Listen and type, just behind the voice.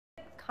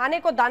खाने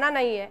को दाना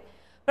नहीं है,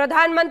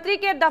 प्रधानमंत्री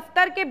के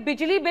दफ्तर के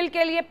बिजली बिल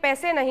के लिए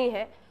पैसे नहीं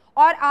है,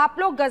 और आप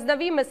लोग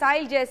गजनवी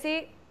मिसाइल जैसी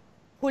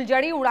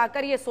फुलझड़ी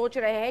उड़ाकर ये सोच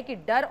रहे हैं कि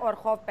डर और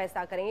खौफ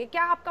पैदा करेंगे।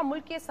 क्या आपका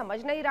मुल्क ये समझ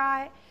नहीं रहा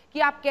है कि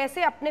आप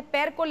कैसे अपने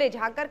पैर को ले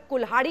जाकर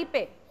कुल्हाड़ी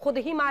पे खुद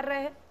ही मार रहे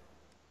हैं?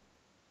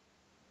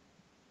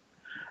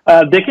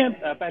 देखें,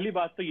 पहली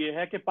बात तो ये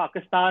है कि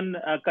पाकिस्तान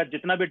का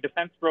जितना भी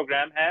डिफेंस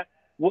प्रोग्राम है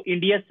वो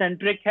इंडिया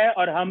सेंट्रिक है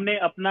और हमने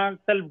अपना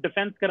सेल्फ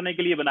डिफेंस करने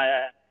के लिए बनाया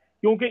है।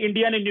 क्योंकि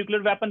इंडिया ने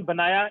न्यूक्लियर वेपन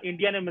बनाया,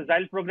 इंडिया ने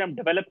मिसाइल प्रोग्राम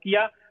डेवलप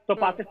किया, तो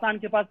पाकिस्तान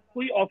के पास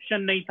कोई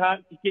ऑप्शन नहीं था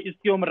कि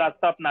इसकी हम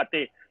रास्ता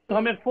अपनाते। तो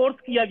हमें फोर्स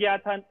किया गया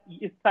था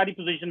इस सारी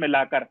पोजीशन में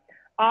लाकर।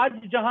 आज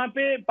जहां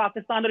पे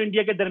पाकिस्तान और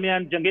इंडिया के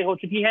दरमियान जंगें हो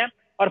चुकी हैं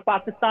और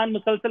पाकिस्तान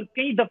मुसलसल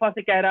कई दफा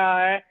से कह रहा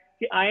है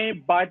कि आए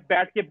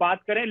बैठ के बात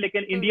करें,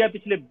 लेकिन इंडिया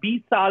पिछले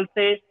 20 साल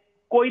से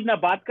कोई ना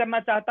बात करना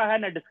चाहता है,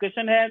 ना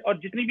डिस्कशन है, और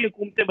जितनी भी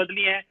हुकूमतें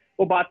बदली हैं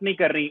वो बात नहीं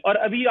कर रही। और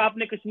अभी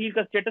आपने कश्मीर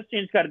का स्टेटस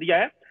चेंज कर दिया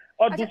है।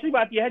 और दूसरी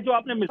बात यह है, जो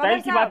आपने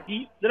मिसाइल की बात की,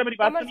 जरा मेरी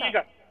बात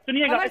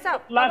सुनिएगा।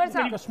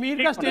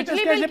 कश्मीर का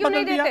स्टेटस कैसे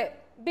बदल दिया?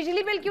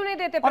 बिजली बिल क्यों नहीं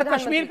देते? और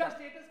कश्मीर का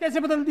स्टेटस कैसे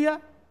बदल दिया?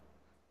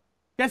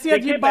 कैसी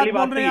अजीब बात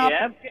बोल रहे हैं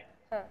आप?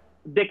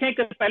 देखें,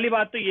 पहली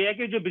बात तो ये है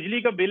कि जो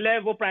बिजली का बिल है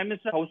वो प्राइम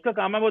मिनिस्टर हाउस का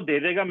काम है, वो दे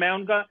देगा। मैं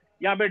उनका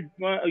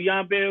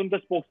यहाँ पे उनका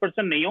स्पोक्स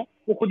पर्सन नहीं हूँ,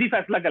 वो खुद ही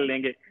फैसला कर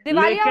लेंगे।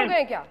 दिवालिया हो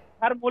गए क्या?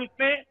 हर मुल्क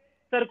में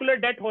सर्कुलर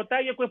डेट होता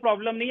है, ये कोई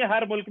प्रॉब्लम नहीं है।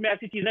 हर मुल्क में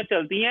ऐसी चीजें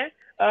चलती हैं,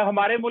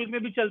 हमारे मुल्क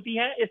में भी चलती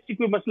हैं, इसकी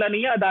कोई मसला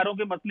नहीं है। अदारों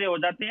के मसले हो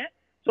जाते हैं।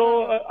 तो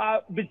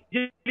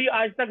बिजली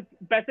आज तक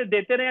पैसे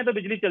देते रहे हैं तो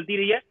बिजली चलती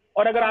रही है,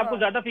 और अगर आपको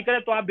ज्यादा फिक्र है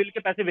तो आप बिल के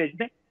पैसे भेज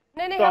दें।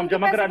 नहीं, तो हम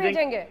जमा करा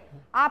देंगे।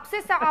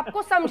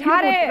 आपको समझा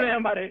रहे हैं,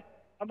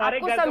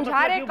 आपको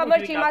समझा रहे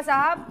कमर चीमा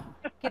साहब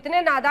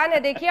कितने नादान है।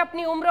 देखिए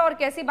अपनी उम्र और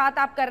कैसी बात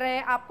आप कर रहे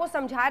हैं। आपको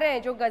समझा रहे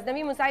हैं जो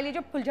गजनवी मिसाइल,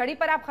 जो फुलझड़ी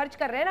पर आप खर्च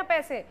कर रहे हैं ना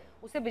पैसे,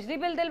 उसे बिजली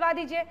बिल दिलवा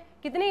दीजिए।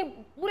 कितनी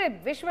पूरे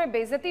विश्व में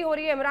बेइज्जती हो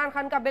रही है इमरान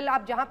खान का बिल।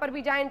 आप जहां पर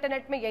भी जाएं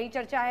इंटरनेट में यही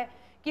चर्चा है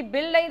कि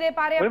बिल नहीं दे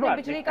पा रहे अपनी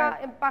बिजली का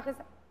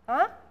पाकिस्तान।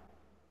 हाँ,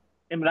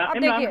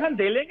 इमरान खान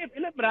दे लेंगे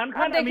बिल। इमरान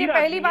खान देखिए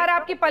पहली बार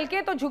आपकी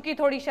पलकें तो झुकी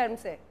थोड़ी शर्म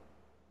से।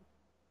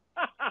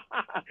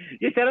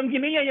 ये शर्म की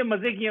नहीं है, ये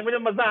मजे की है। मुझे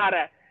मजा आ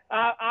रहा है।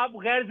 आप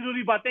गैर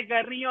जरूरी बातें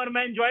कर रही हैं और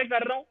मैं एंजॉय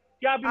कर रहा हूँ।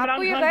 क्या आप इमरान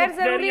खान ये गैर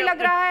जरूरी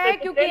लग रहा है?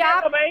 क्योंकि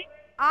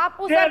आप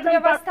उस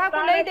अर्थव्यवस्था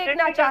को नहीं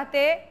देखना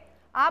चाहते।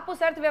 आप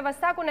उस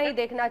अर्थव्यवस्था को नहीं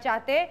देखना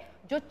चाहते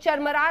जो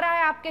चरमरा रहा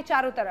है आपके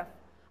चारों तरफ।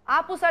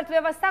 आप उस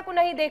अर्थव्यवस्था को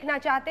नहीं देखना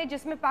चाहते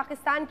जिसमें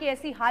पाकिस्तान की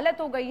ऐसी हालत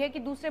हो गई है कि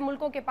दूसरे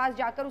मुल्कों के पास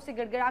जाकर उसे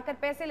गिड़गिड़ाकर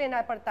पैसे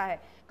लेना पड़ता है।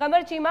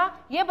 कमर चीमा,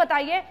 ये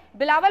बताइए,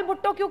 बिलावल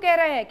भुट्टो क्यों कह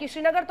रहे हैं कि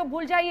श्रीनगर तो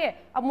भूल जाइए,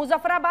 अब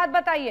मुजफ्फराबाद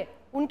बताइए।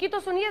 उनकी तो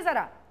सुनिए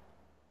जरा।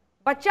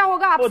 बच्चा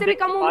होगा, आपसे भी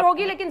कम उम्र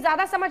होगी, लेकिन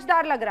ज्यादा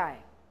समझदार लग रहा है।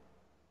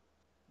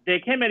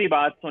 देखें, मेरी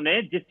बात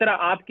सुने। जिस तरह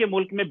आपके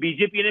मुल्क में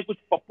बीजेपी ने कुछ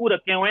पप्पू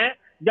रखे हुए हैं,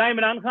 जहां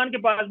इमरान खान के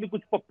पास भी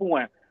कुछ पप्पू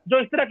हैं जो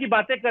इस तरह की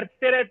बातें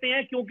करते रहते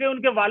हैं, क्योंकि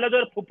उनके वालिद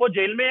और फुप्पो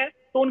जेल में है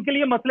तो उनके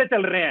लिए मसले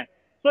चल रहे हैं।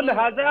 तो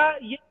लिहाजा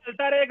ये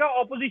चलता रहेगा।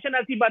 ऑपोजिशन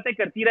ऐसी बातें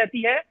करती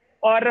रहती है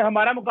और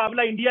हमारा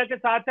मुकाबला इंडिया के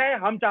साथ है।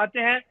 हम चाहते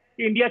हैं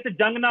कि इंडिया से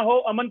जंग ना हो,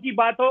 अमन की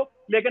बात हो,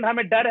 लेकिन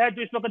हमें डर है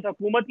जो इस वक्त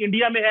हुकूमत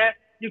इंडिया में है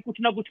कि कुछ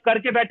ना कुछ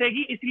करके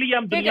बैठेगी। इसलिए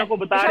हम दुनिया को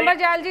बता रहे हैं।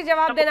 जयाल जी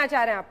जवाब देना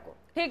चाह रहे हैं आपको।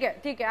 ठीक है,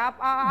 ठीक है, आप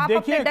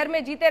अपने डर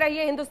में जीते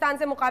रहिए, हिंदुस्तान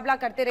से मुकाबला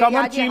करते रहिए।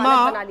 कमर चीमा,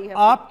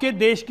 आपके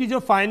देश की जो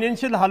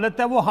फाइनेंशियल हालत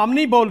है वो हम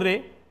नहीं बोल रहे,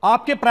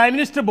 आपके प्राइम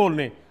मिनिस्टर बोल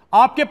रहे हैं।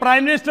 आपके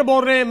प्राइम मिनिस्टर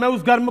बोल रहे हैं मैं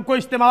उस घर को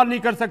इस्तेमाल नहीं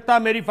कर सकता,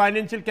 मेरी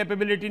फाइनेंशियल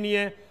कैपेबिलिटी नहीं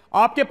है।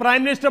 आपके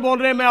प्राइम मिनिस्टर बोल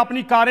रहे हैं मैं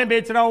अपनी कारें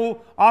बेच रहा हूं।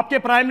 आपके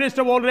प्राइम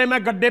मिनिस्टर बोल रहे हैं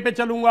मैं गड्ढे पे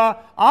चलूंगा।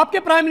 आपके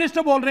प्राइम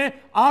मिनिस्टर बोल रहे हैं,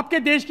 आपके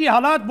देश की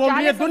हालात बोल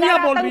रही है, दुनिया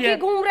बोल रही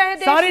है,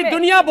 सारी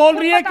दुनिया बोल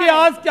रही है कि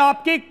आज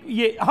आपके,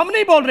 ये हम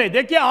नहीं बोल रहे।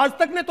 देखिए आज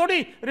तक ने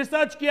थोड़ी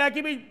रिसर्च किया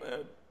कि भाई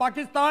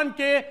पाकिस्तान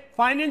के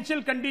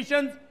फाइनेंशियल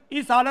कंडीशंस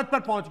इस हालत पर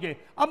पहुंच गए।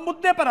 अब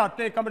मुद्दे पर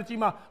आते हैं। कमर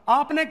चीमा,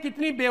 आपने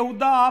कितनी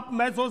बेहुदा,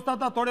 मैं सोचता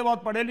था थोड़े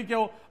बहुत पढ़े लिखे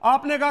हो,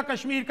 आपने कहा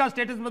कश्मीर का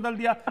स्टेटस बदल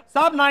दिया।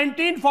 साहब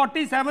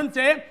 1947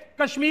 से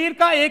कश्मीर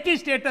का एक ही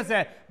स्टेटस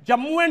है,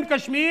 जम्मू एंड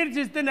कश्मीर।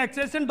 जिस दिन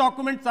एक्सेशन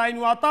डॉक्यूमेंट साइन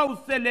हुआ था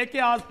उससे लेके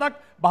आज तक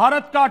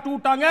भारत का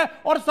अटूट अंग है,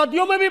 और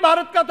सदियों में भी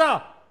भारत का था।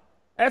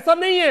 ऐसा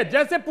नहीं है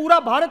जैसे पूरा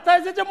भारत था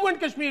ऐसे जम्मू एंड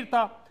कश्मीर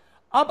था।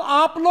 अब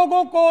आप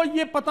लोगों को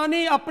ये पता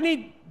नहीं अपनी,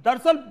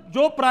 दरअसल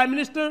जो प्राइम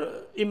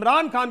मिनिस्टर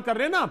इमरान खान कर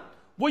रहे हैं ना,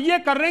 वो ये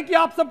कर रहे हैं कि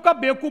आप सबका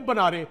बेवकूफ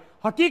बना रहे हैं,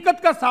 हकीकत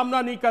का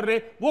सामना नहीं कर रहे।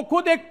 वो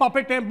खुद एक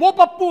पपेट हैं, वो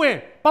पप्पू हैं।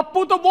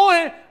 पप्पू तो वो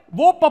हैं,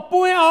 वो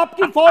पप्पू हैं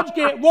आपकी फौज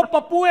के, वो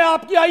पप्पू हैं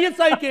आपकी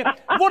आईएसआई के,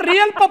 वो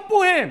रियल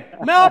पप्पू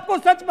हैं। मैं आपको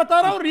सच बता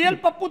रहा हूं, रियल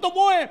पप्पू तो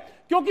वो है,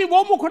 क्योंकि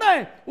वो मुखड़ा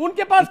है,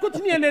 उनके पास कुछ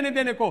नहीं है लेने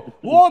देने को।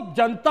 वो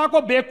जनता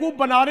को बेवकूफ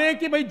बना रहे हैं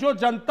कि भाई जो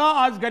जनता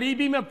आज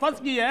गरीबी में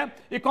फंस गई है,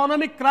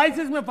 इकोनॉमिक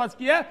क्राइसिस में फंस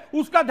गई है,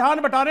 उसका ध्यान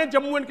बटा रहे हैं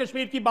जम्मू एंड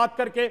कश्मीर की बात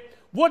करके।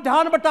 वो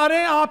ध्यान बता रहे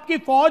हैं आपकी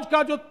फौज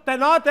का जो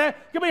तैनात है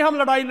कि भाई हम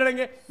लड़ाई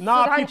लड़ेंगे। ना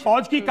आपकी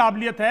फौज की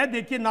काबिलियत है,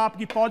 देखिए ना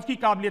आपकी फौज की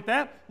काबिलियत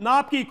है, ना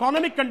आपकी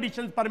इकोनॉमिक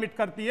कंडीशंस परमिट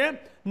करती है,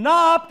 ना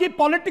आपकी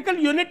पॉलिटिकल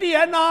यूनिटी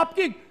है, ना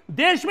आपकी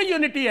देश में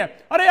यूनिटी है।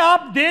 अरे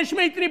आप देश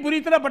में इतनी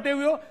बुरी तरह बटे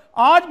हुए हो।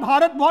 आज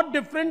भारत बहुत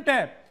डिफरेंट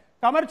है।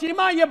 कमर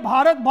चीमा, ये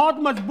भारत बहुत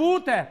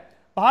मजबूत है,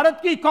 भारत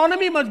की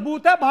इकोनॉमी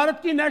मजबूत है, भारत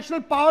की नेशनल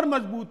पावर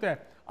मजबूत है।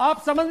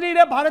 आप समझ नहीं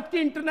रहे, भारत की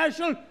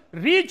इंटरनेशनल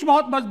रीच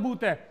बहुत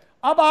मजबूत है।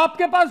 अब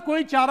आपके पास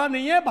कोई चारा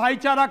नहीं है,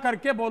 भाईचारा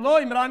करके बोलो,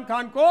 इमरान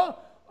खान को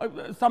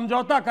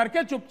समझौता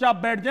करके चुपचाप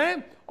बैठ जाएं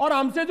और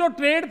हमसे जो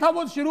ट्रेड था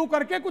वो शुरू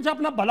करके कुछ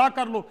अपना भला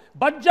कर लो,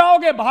 बच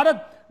जाओगे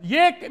भारत।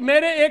 ये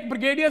मेरे एक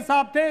ब्रिगेडियर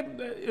साहब थे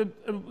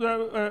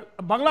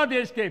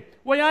बांग्लादेश के,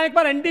 वो यहां एक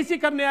बार एनडीसी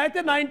करने आए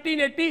थे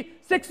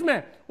 1986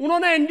 में।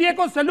 उन्होंने एनडीए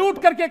को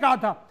सैल्यूट करके कहा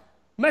था,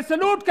 मैं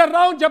सैल्यूट कर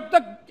रहा हूं, जब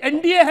तक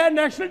एनडीए है,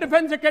 नेशनल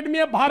डिफेंस एकेडमी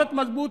है, भारत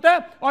मजबूत है,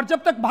 और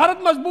जब तक भारत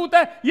मजबूत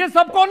है ये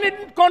सब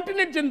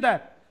कॉन्टिनेंट जिंदा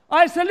है।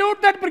 आई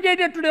salute that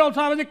brigadier today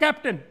also, I was a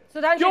captain.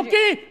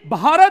 क्योंकि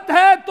भारत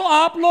है तो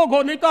आप लोग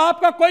हो, नहीं तो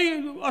आपका कोई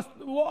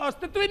वो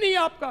अस्तित्व ही नहीं है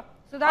आपका।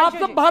 आप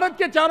सब भारत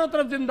के चारों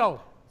तरफ जिंदा हो।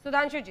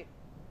 सुधांशु जी,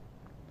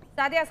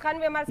 सादिया खान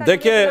भी हमारे साथ।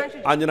 देखिए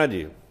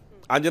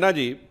अंजना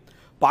जी,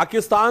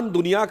 पाकिस्तान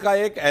दुनिया का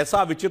एक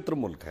ऐसा विचित्र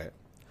मुल्क है।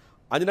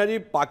 अंजना जी,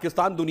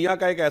 पाकिस्तान दुनिया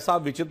का एक ऐसा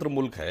विचित्र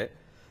मुल्क है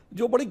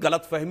जो बड़ी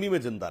गलतफहमी में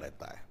जिंदा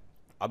रहता है।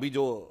 अभी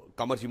जो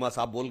कमर चीमा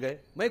साहब बोल गए,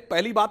 मैं एक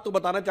पहली बात तो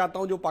बताना चाहता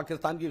हूं जो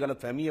पाकिस्तान की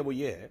गलतफहमी है वो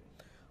ये है,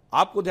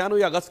 आपको ध्यान हो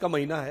ये अगस्त का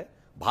महीना है,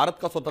 भारत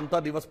का स्वतंत्रता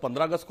दिवस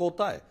 15 अगस्त को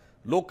होता है।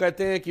 लोग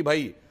कहते हैं कि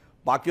भाई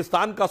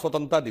पाकिस्तान का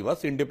स्वतंत्रता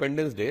दिवस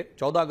इंडिपेंडेंस डे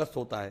 14 अगस्त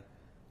होता है।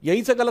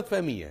 यहीं से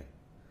गलतफहमी है।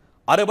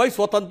 अरे भाई,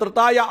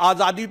 स्वतंत्रता या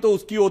आजादी तो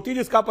उसकी होती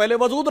जिसका पहले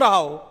वजूद रहा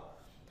हो।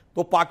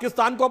 तो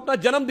पाकिस्तान को अपना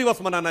जन्म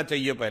दिवस मनाना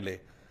चाहिए पहले।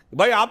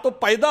 भाई आप तो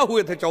पैदा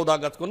हुए थे 14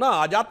 अगस्त को ना,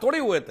 आजाद थोड़े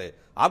हुए थे,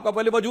 आपका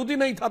पहले वजूद ही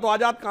नहीं था, तो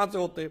आजाद कहां से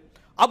होते।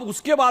 अब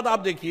उसके बाद आप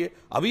देखिए,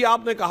 अभी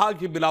आपने कहा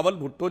कि बिलावल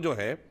भुट्टो जो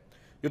है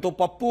ये तो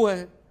पप्पू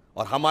है,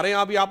 और हमारे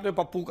यहां भी आपने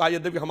पप्पू कहा,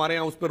 यद्यपि हमारे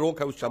यहां उस पर रोक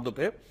है उस शब्द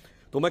पे।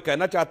 तो मैं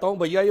कहना चाहता हूं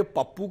भैया, ये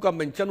पप्पू का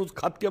मेंशन उस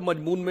खत के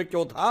मजमून में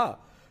क्यों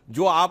था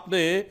जो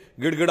आपने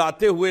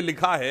गिड़गिड़ाते हुए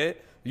लिखा है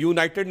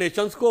यूनाइटेड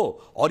नेशंस को।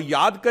 और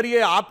याद करिए,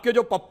 आपके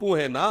जो पप्पू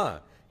हैं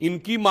ना,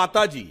 इनकी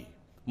माता जी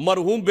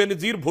मरहूम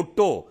बेनजीर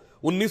भुट्टो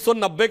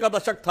 1990 का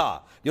दशक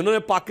था, जिन्होंने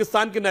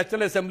पाकिस्तान की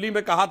नेशनल असेंबली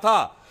में कहा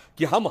था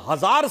कि हम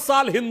 1000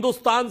 साल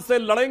हिंदुस्तान से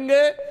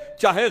लड़ेंगे,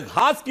 चाहे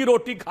घास की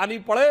रोटी खानी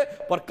पड़े,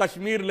 पर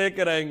कश्मीर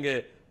लेके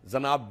रहेंगे।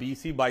 जनाब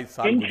 20-22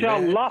 साल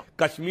गुजरे,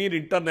 कश्मीर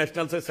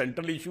इंटरनेशनल से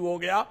सेंट्रल इशू हो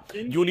गया,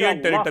 यूनियन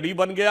टेरिटरी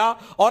बन गया,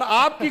 और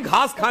आपकी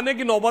घास खाने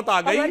की नौबत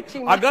आ गई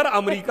अगर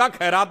अमेरिका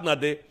खैरात न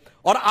दे।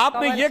 और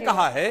आपने ये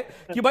कहा है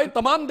कि भाई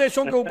तमाम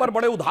देशों के ऊपर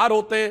बड़े उधार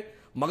होते हैं,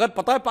 मगर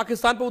पता है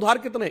पाकिस्तान पे उधार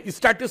कितने?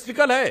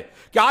 स्टैटिस्टिकल है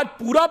कि आज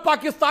पूरा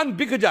पाकिस्तान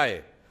बिक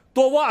जाए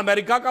तो वो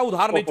अमेरिका का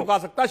उधार नहीं चुका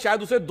सकता,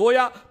 शायद उसे 2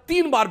 या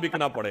 3 बार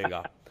बिकना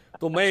पड़ेगा।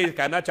 तो मैं ये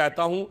कहना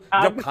चाहता हूं,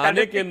 जब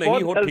खाने के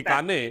नहीं हो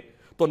ठिकाने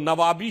तो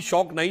नवाबी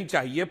शौक नहीं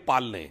चाहिए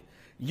पालने,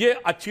 ये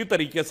अच्छी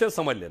तरीके से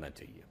समझ लेना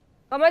चाहिए।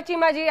 कमर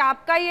चीमा जी,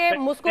 आपका ये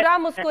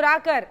मुस्कुरा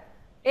कर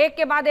एक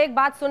के बाद एक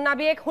बात सुनना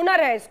भी एक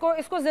हुनर है,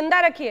 इसको जिंदा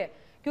रखिए,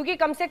 क्योंकि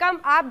कम से कम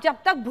आप जब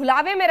तक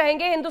भुलावे में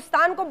रहेंगे,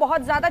 हिंदुस्तान को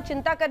बहुत ज्यादा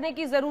चिंता करने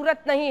की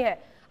जरूरत नहीं है।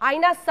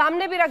 आईना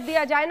सामने भी रख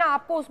दिया जाए ना,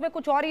 आपको उसमें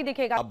कुछ और ही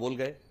दिखेगा। आप बोल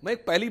गए। मैं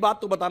एक पहली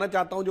बात तो बताना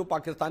चाहता हूं जो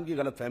पाकिस्तान की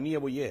गलतफहमी है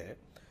वो ये है,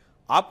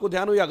 आपको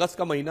ध्यान हो ये अगस्त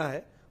का महीना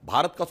है,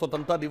 भारत का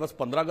स्वतंत्रता दिवस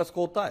 15 अगस्त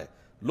को होता है।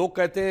 लोग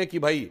कहते हैं कि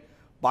भाई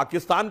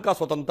पाकिस्तान का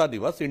स्वतंत्रता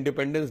दिवस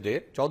इंडिपेंडेंस डे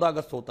 14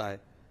 अगस्त होता है।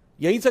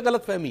 यहीं से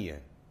गलतफहमी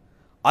है।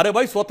 अरे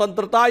भाई,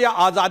 स्वतंत्रता या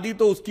आजादी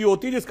तो उसकी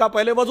होती जिसका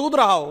पहले वजूद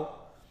रहा हो।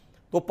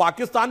 तो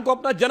पाकिस्तान को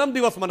अपना जन्म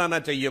दिवस मनाना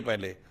चाहिए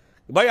पहले।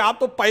 भाई आप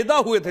तो पैदा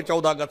हुए थे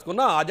 14 अगस्त को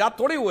ना, आजाद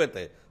थोड़े हुए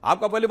थे,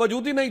 आपका पहले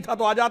वजूद ही नहीं था,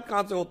 तो आजाद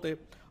कहां से होते।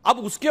 अब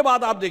उसके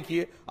बाद आप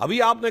देखिए, अभी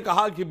आपने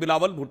कहा कि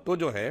बिलावल भुट्टो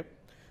जो है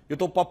ये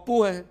तो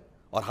पप्पू है,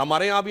 और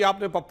हमारे यहां भी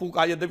आपने पप्पू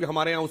कहा, यद्यपि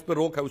हमारे यहां उस पर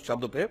रोक है उस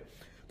शब्द पे।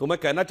 तो मैं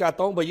कहना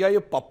चाहता हूं भैया, ये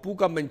पप्पू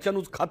का मेंशन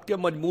उस खत के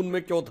मजमून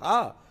में क्यों था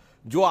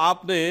जो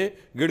आपने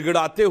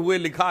गिड़गिड़ाते हुए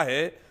लिखा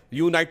है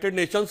यूनाइटेड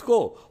नेशंस को।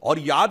 और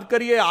याद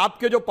करिए,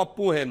 आपके जो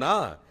पप्पू हैं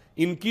ना,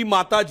 इनकी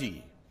माता जी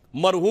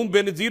मरहूम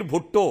बेनजीर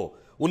भुट्टो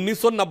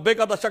 1990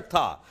 का दशक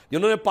था,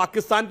 जिन्होंने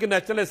पाकिस्तान की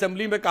नेशनल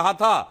असेंबली में कहा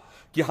था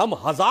कि हम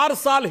 1000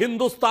 साल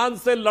हिंदुस्तान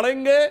से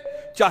लड़ेंगे,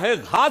 चाहे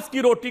घास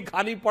की रोटी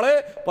खानी पड़े,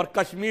 पर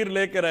कश्मीर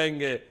लेके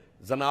रहेंगे।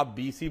 जनाब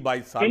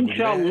 20-22 साल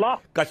गुजरे,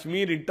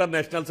 कश्मीर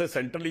इंटरनेशनल से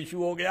सेंट्रल इशू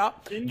हो गया,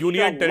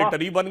 यूनियन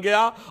टेरिटरी बन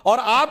गया, और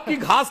आपकी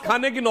घास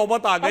खाने की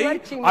नौबत आ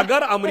गई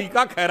अगर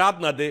अमेरिका खैरात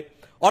न दे।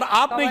 और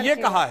आपने ये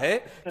कहा है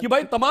कि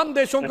भाई तमाम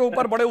देशों के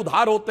ऊपर बड़े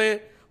उधार होते हैं,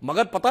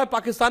 मगर पता है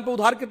पाकिस्तान पे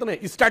उधार कितने?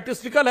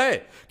 स्टैटिस्टिकल है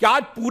कि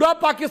आज पूरा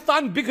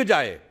पाकिस्तान बिक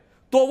जाए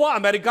तो वो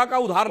अमेरिका का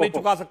उधार नहीं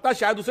चुका सकता,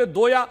 शायद उसे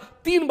 2 या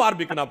 3 बार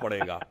बिकना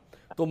पड़ेगा।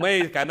 तो मैं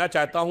ये कहना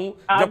चाहता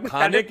हूं, जब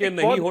खाने के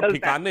नहीं हो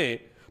ठिकाने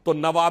तो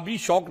नवाबी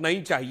शौक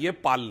नहीं चाहिए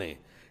पालने,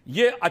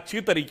 ये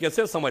अच्छी तरीके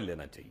से समझ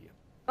लेना चाहिए।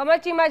 कमर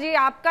चीमा जी,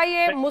 आपका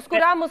ये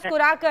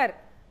मुस्कुरा कर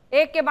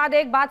एक के बाद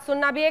एक बात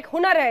सुनना भी एक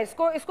हुनर है,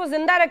 इसको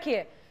जिंदा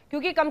रखिए,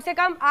 क्योंकि कम से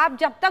कम आप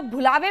जब तक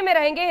भुलावे में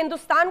रहेंगे,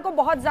 हिंदुस्तान को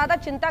बहुत ज्यादा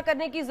चिंता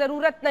करने की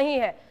जरूरत नहीं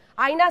है।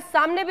 आईना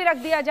सामने भी रख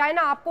दिया जाए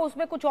ना, आपको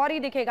उसमें कुछ और ही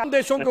दिखेगा।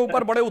 देशों के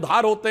ऊपर बड़े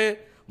उधार होते हैं,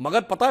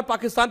 मगर पता है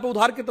पाकिस्तान पे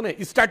उधार कितने?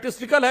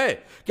 स्टैटिस्टिकल है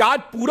कि आज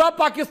पूरा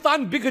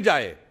पाकिस्तान बिक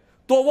जाए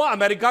तो वो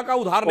अमेरिका का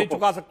उधार नहीं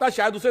चुका सकता,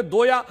 शायद उसे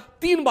 2 या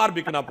 3 बार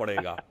बिकना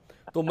पड़ेगा।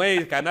 तो मैं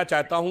ये कहना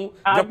चाहता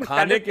हूं, जब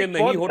खाने के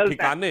नहीं हो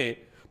ठिकाने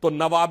तो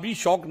नवाबी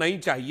शौक नहीं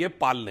चाहिए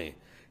पालने,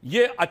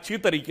 ये अच्छी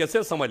तरीके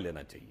से समझ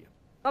लेना चाहिए।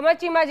 कमर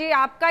चीमा जी,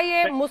 आपका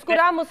ये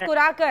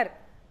मुस्कुरा कर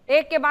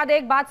एक के बाद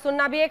एक बात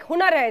सुनना भी एक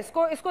हुनर है,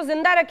 इसको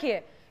जिंदा रखिए,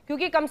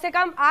 क्योंकि कम से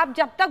कम आप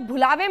जब तक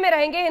भुलावे में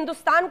रहेंगे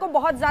हिंदुस्तान को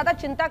बहुत ज्यादा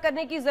चिंता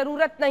करने की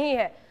जरूरत नहीं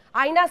है।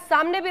 आईना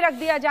सामने भी रख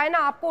दिया जाए ना,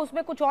 आपको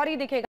उसमें कुछ और ही दिखेगा।